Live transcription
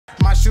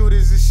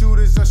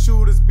shooters, your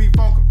shooters beef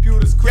on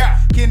computers quick.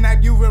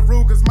 Kidnap you with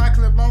Rugers, my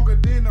clip longer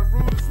than the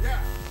Rugers.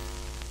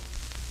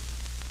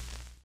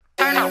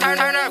 Turn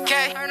up,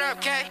 K.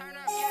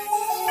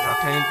 Y'all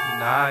can't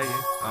deny it.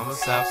 I'm a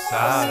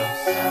Southsider.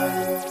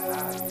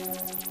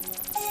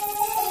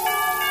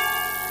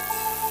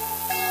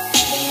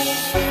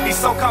 These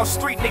so-called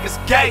street niggas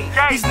gay.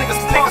 These niggas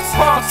punks.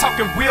 I'm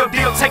talking real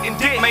deal, taking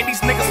dick. Man, these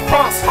niggas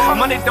punks.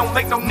 Money don't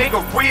make no nigga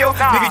real.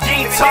 Nigga,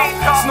 you ain't talk.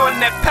 Snorting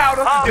that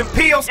powder, them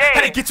pills,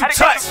 how they get you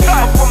touched.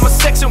 I'm from a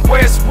section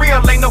where it's real,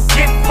 ain't no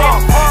getting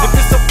pumped. If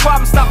it's a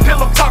problem, stop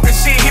pillow talking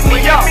shit, hit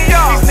me up.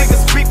 These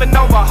niggas beefing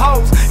over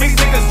hoes. These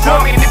niggas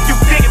drumming. If you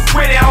digging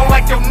pretty, I don't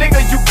like your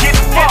nigga, you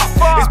getting fucked.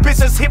 This bitch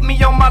just hit me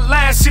on my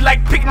line, she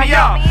like pick me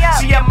up.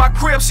 She at my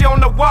crib, she on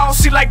the wall,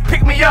 she like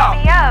pick me up.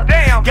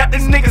 Damn, got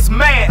these niggas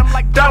mad, I'm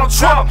like Donald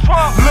Trump.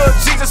 Lil'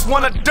 Jesus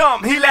wanna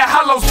dump, he let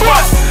hollows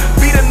bust.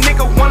 Beat a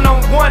nigga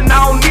one-on-one, I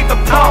don't need the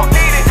pump.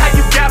 How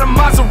you got a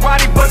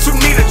Maserati, but you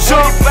need a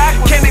jump?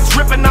 Candy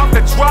dripping off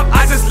the drop,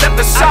 I just left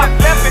the shop.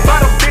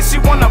 Bottle bitch, she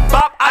wanna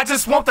bop, I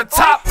just want the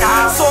top.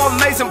 So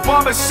amazing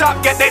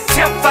barbershop, got that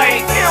temp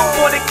fade.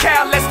 40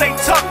 cal, let's stay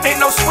tough, ain't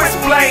no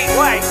switchblade.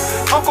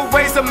 Uncle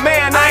raised a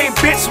man, I ain't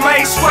bitch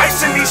made.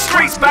 Stripes in these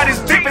streets, bout as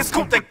deep as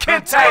Kunta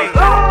Kinte. You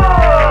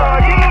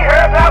ain't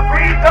heard about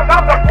greaz,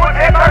 about the porch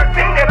at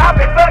 13, and I've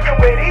been thugging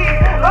with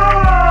ease.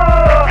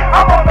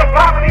 I'm on the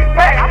block with these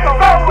packs. I'm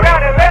sold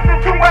out in less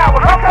than 2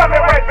 hours. I'm coming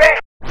right back.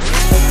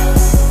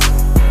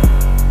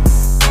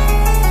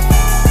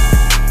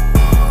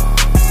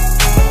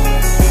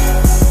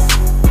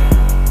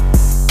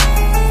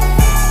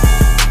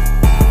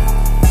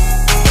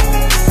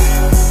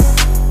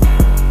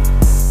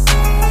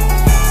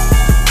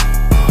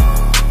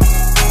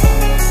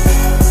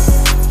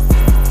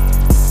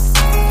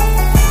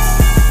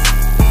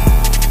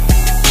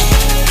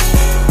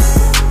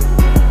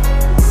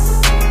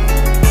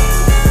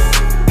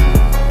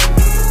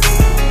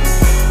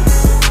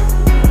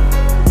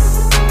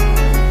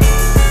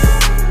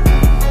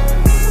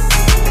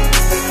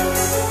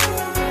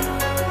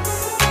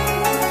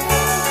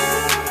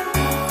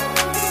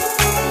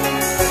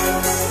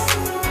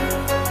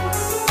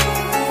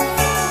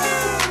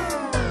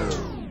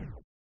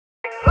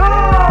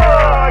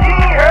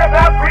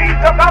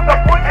 About the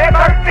porch at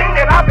 13,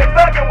 and I've been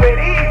thugging with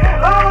ease.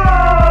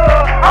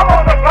 I'm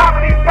on the block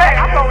with these packs.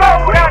 I'm sold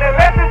out in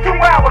less than 2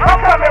 hours. I'm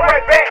coming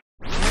right back.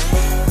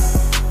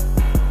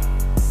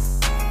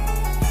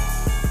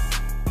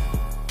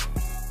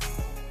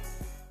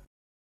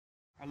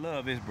 I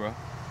love this, bro.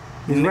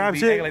 These rap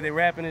shit? Acting like they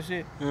rapping and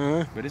shit.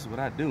 But this is what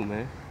I do,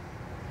 man.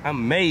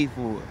 I'm made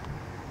for it.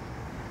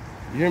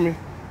 You hear me?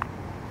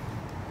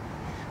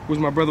 Wish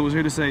my brother was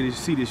here to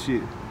see this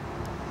shit.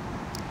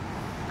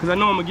 Cause I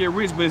know I'm gonna get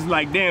rich, but it's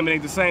like, damn, it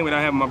ain't the same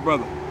without having my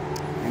brother.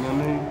 You know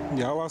what I mean?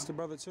 Yeah, I lost a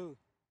brother too.